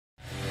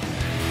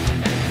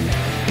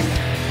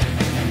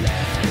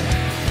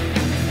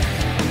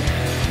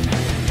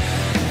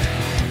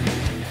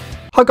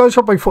Hi guys,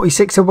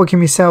 Shotboy46 here,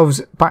 welcome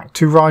yourselves back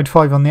to Ride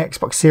 5 on the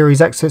Xbox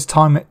Series X. So it's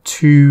time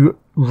to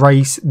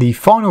race the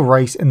final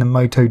race in the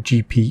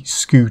MotoGP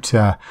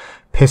Scooter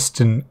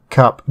Piston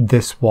Cup.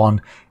 This one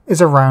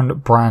is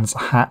around Brands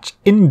Hatch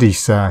Indy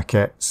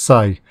circuit.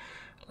 So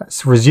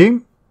let's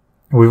resume.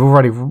 We've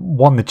already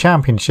won the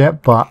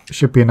championship, but it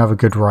should be another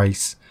good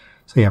race.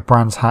 So yeah,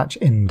 Brands Hatch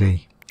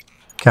Indy.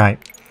 Okay,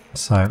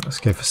 so let's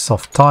go for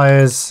soft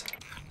tyres.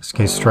 Let's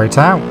go straight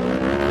out.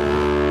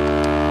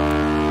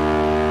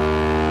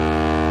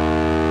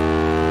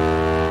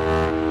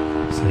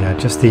 So yeah,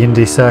 just the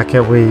Indy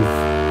circuit. We've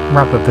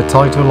wrapped up the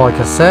title, like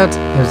I said.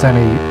 There's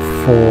only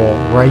 4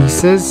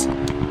 races.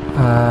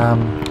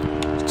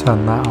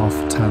 Turn that off,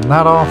 turn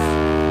that off.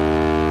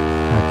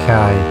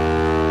 Okay.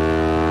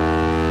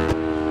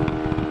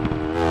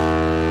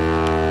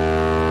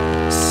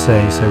 Let's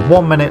see, so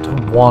 1 minute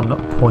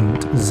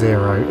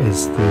 1.0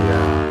 is the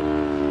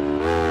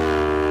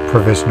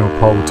provisional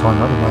pole time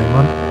at the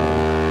moment.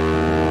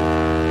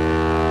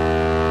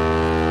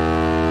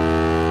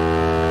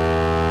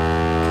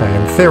 Okay,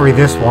 in theory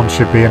this one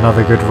should be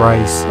another good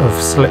race of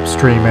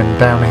slipstreaming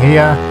down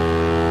here.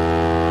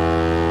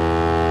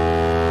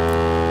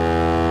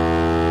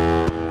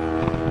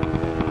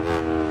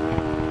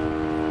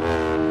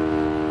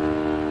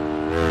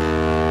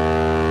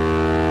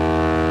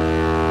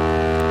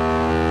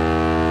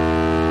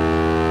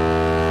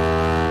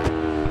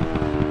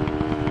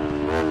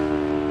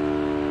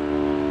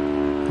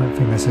 I don't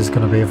think this is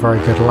going to be a very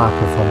good lap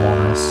if I'm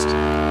honest.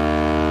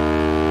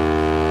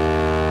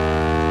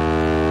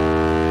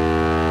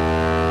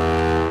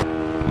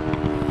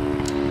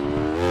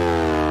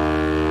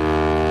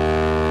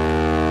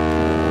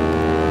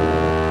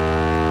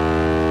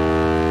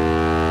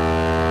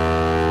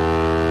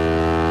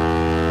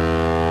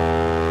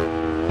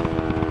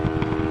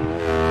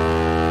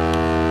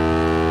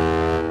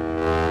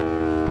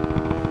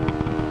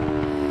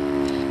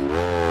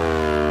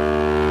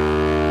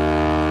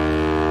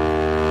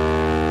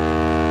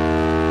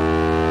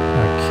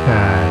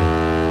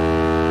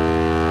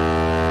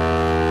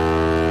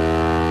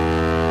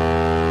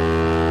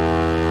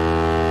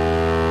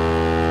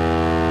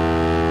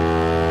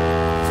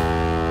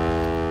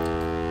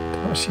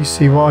 You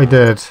see what I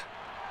did?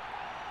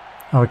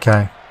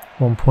 Okay,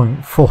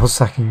 1.4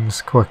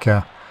 seconds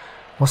quicker.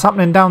 What's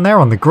happening down there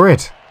on the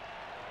grid?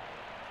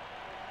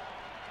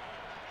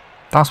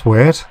 That's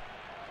weird.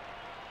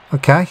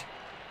 Okay,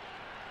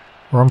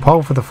 we're on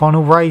pole for the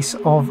final race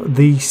of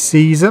the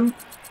season.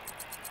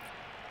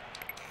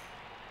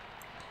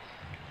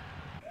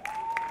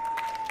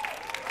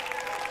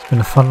 It's been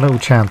a fun little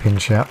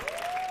championship.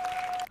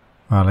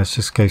 Well, let's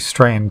just go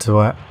straight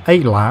into it.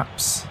 8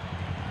 laps.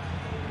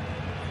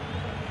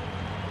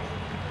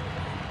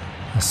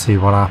 Let's see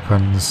what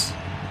happens.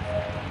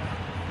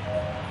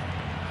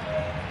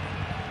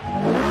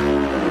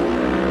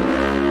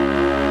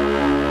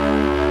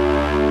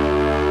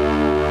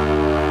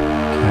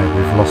 Okay,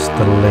 we've lost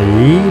the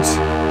lead.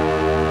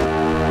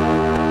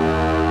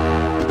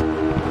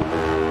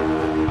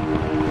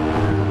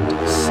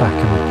 And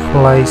second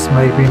place,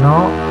 maybe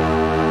not.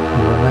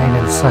 We remain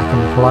in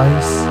second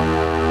place.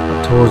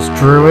 Up towards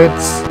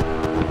Druids.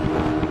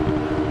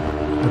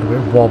 A little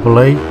bit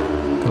wobbly.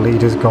 The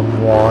lead has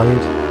gone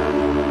wide.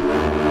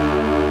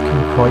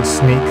 Quite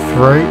sneak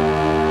through.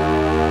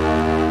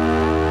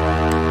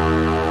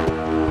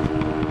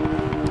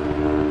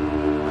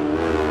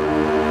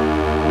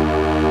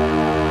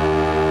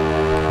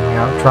 Coming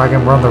out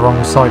Dragon, we're on the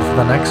wrong side for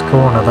the next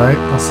corner though,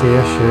 that's the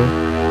issue.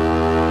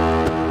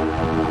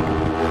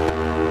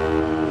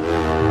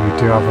 We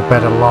do have a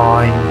better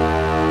line.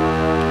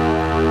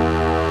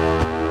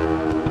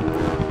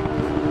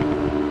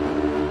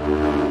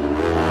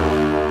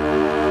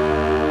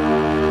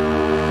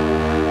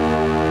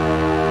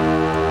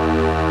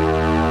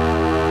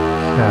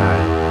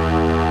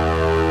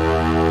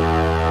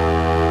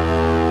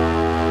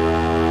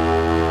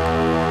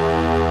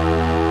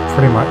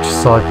 Pretty much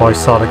side by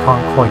side. I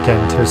can't quite get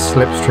into a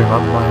slipstream at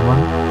the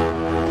moment.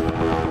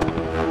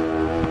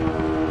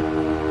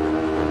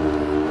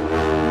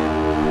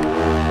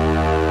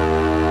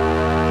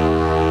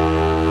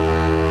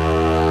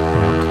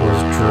 Out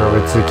towards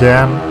Druids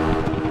again.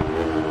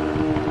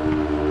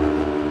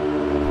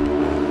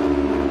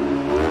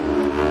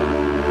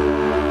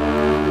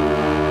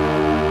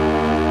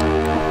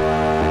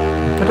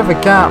 A bit of a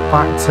gap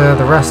back to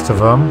the rest of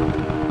them.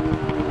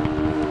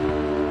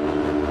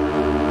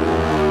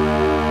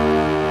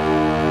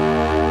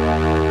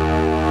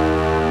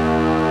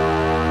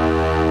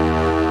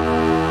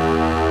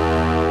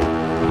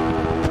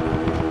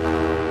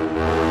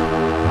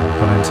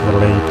 Into the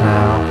lead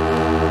now.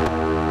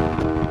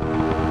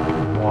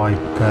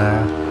 Wide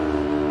there.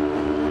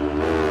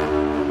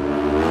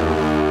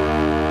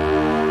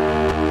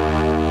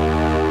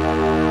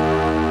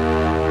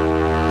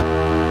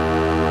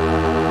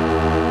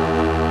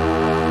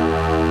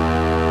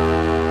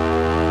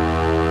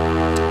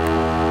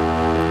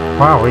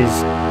 Wow, he's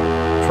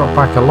dropped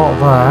back a lot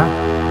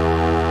there.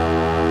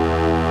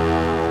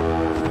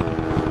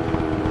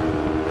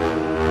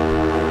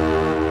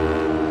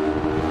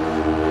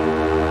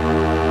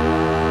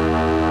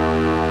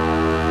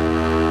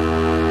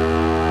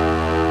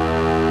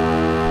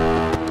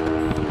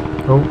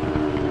 Oh.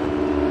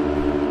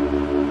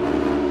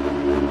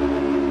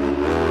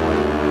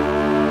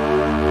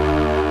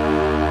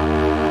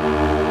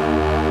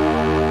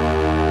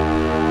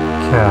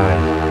 Okay.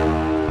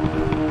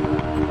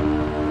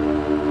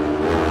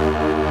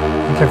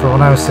 I think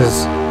everyone else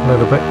is a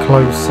little bit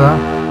closer. On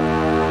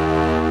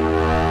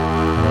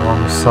the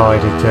wrong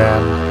side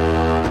again.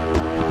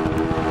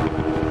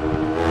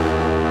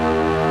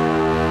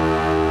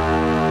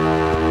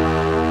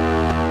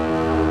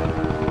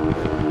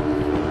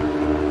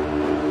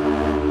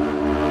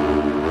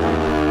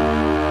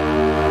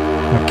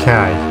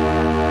 Okay,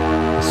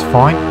 that's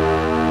fine.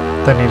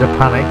 Don't need to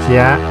panic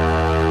yet.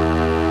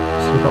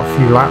 So we've got a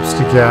few laps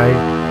to go.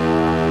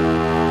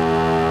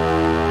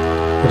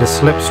 Bit of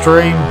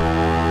slipstream,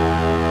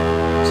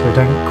 so we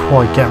don't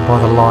quite get by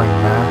the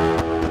line there.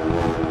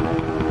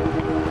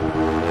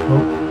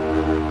 Oh.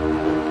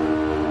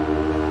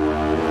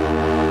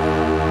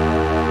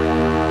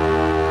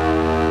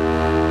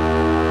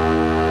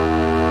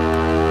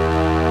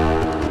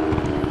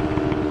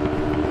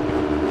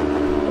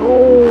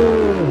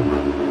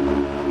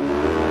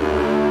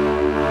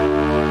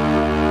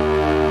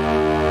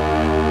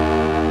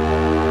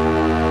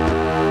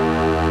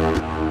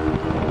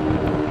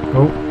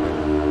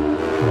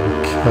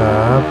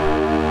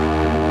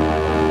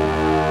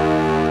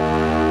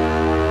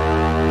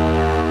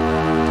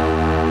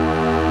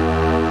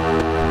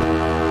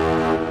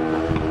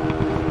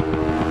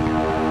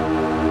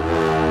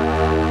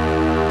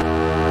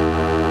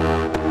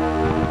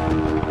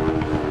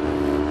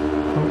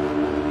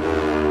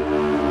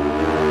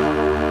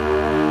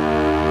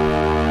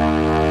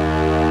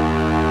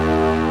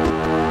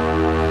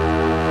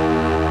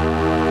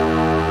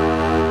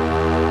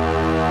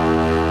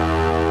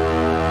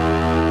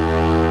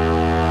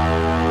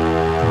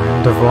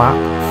 Of lap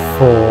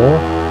 4.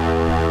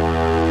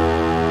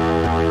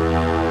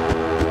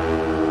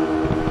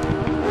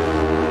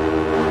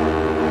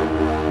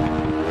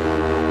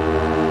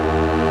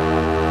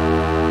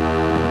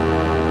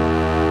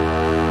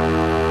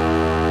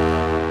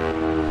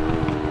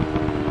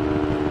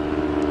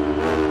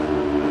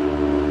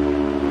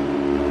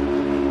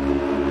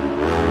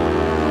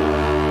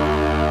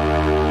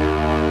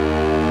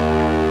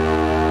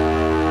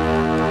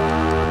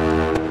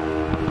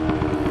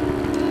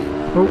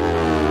 Oh.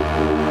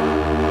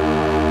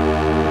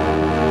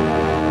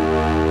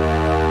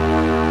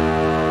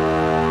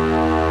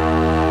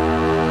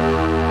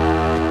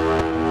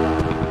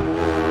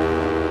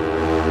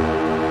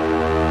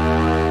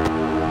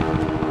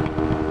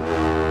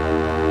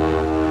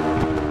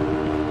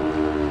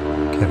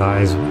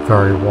 That is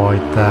very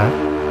wide there.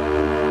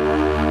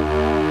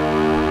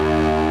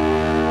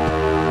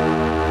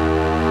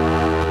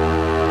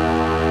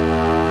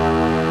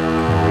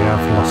 Okay, we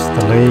have lost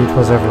the lead.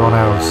 Where's everyone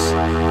else?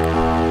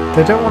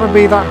 They don't want to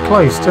be that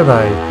close, do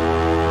they?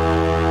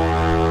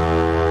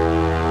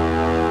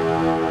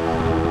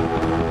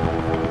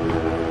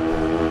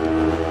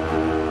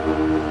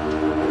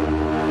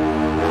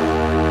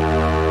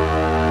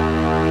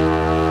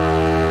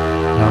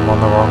 I'm on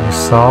the wrong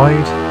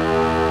side.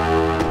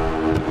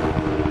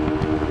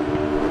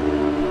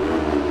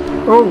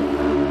 Oh!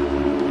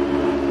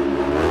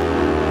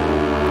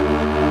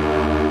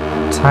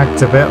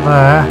 Tagged a bit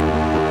there.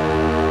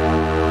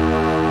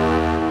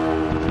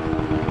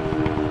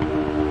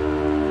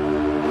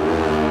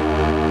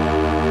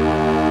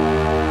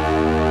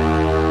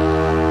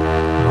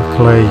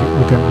 Luckily,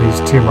 we didn't lose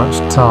too much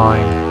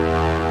time.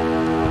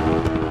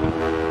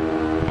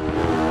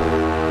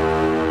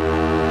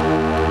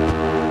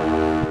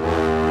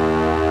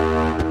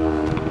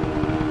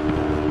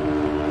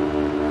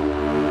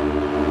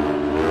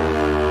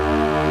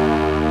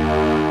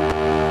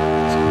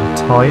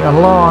 Tighter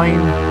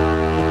line.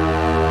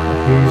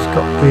 Who's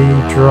got the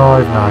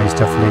drive? No, he's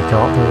definitely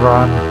got the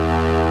run.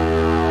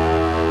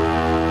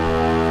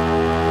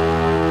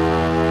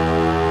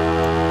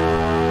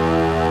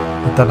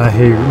 I don't know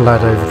who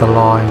led over the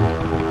line.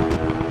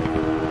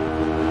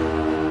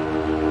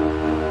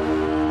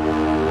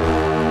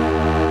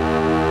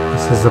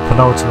 This is the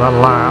penultimate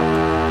lap.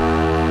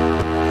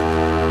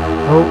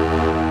 Oh.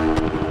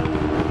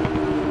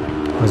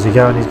 Where's he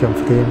going? He's going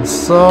for the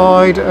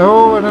inside.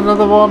 Oh, and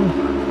another one.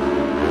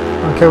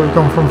 Okay, we've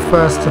gone from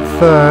first to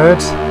third.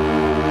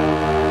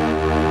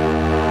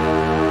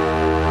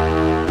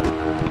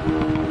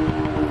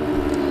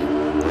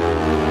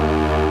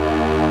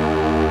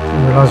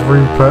 Didn't realise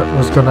Rupert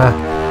was going to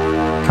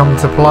come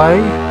to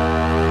play.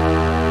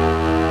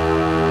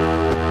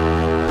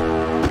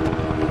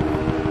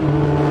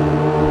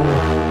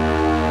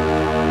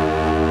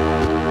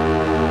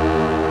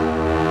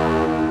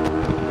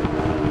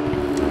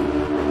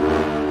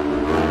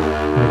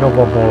 We've got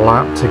one more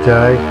lap to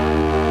go.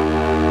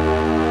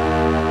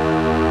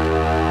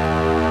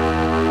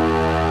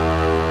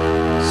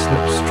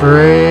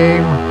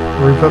 Slipstream.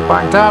 Rupert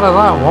backed out of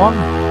that one.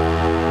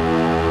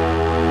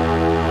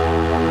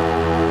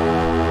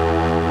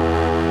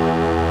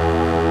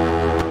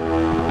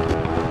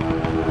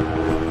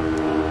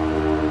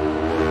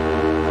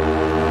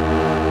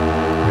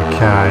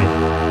 Okay.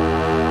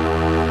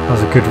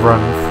 was a good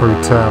run through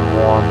turn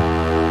 1.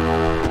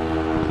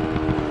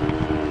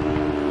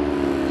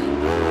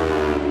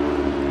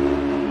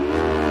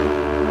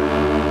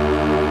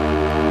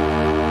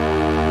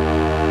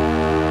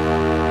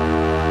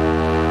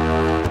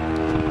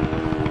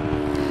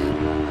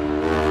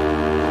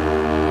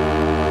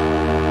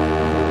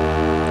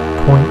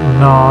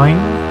 .9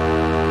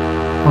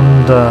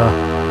 under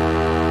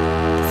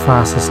the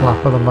fastest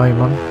lap at the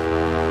moment.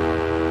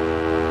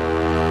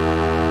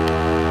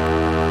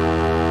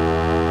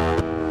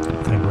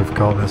 I think we've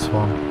got this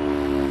one.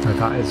 No,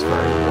 that is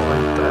very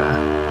wide there.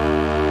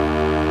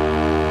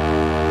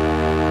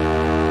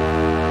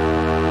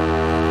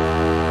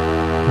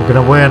 We're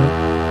going to win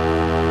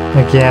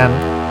again.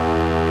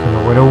 Going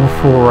to win all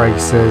 4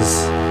 races.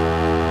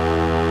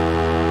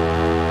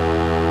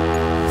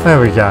 There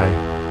we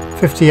go.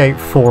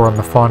 58.4 on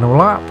the final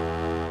lap.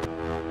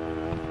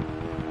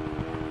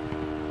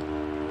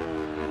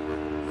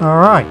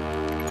 Alright.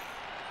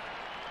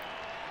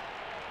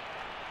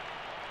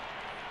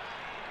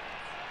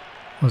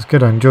 Was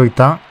good, I enjoyed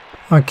that.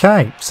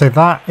 Okay, so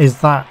that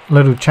is that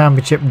little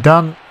championship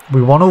done.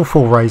 We won all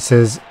 4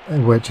 races,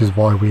 which is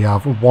why we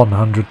have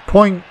 100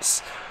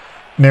 points.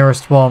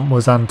 Nearest one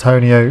was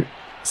Antonio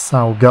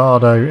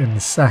Salgado in the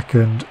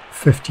second,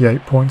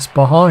 58 points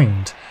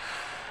behind.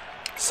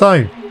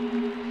 So,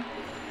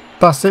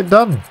 that's it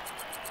done.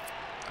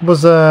 It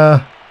was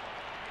a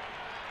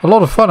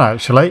lot of fun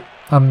actually,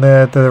 and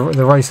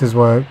the races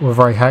were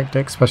very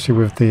hectic, especially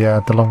with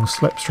the long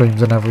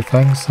slipstreams and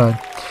everything. So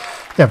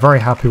yeah,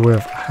 very happy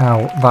with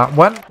how that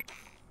went.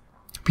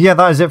 But yeah,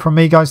 that is it from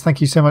me, guys.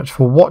 Thank you so much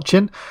for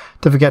watching.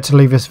 Don't forget to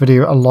leave this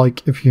video a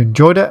like if you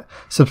enjoyed it.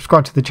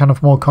 Subscribe to the channel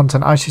for more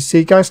content. I shall see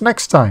you guys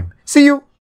next time. See you.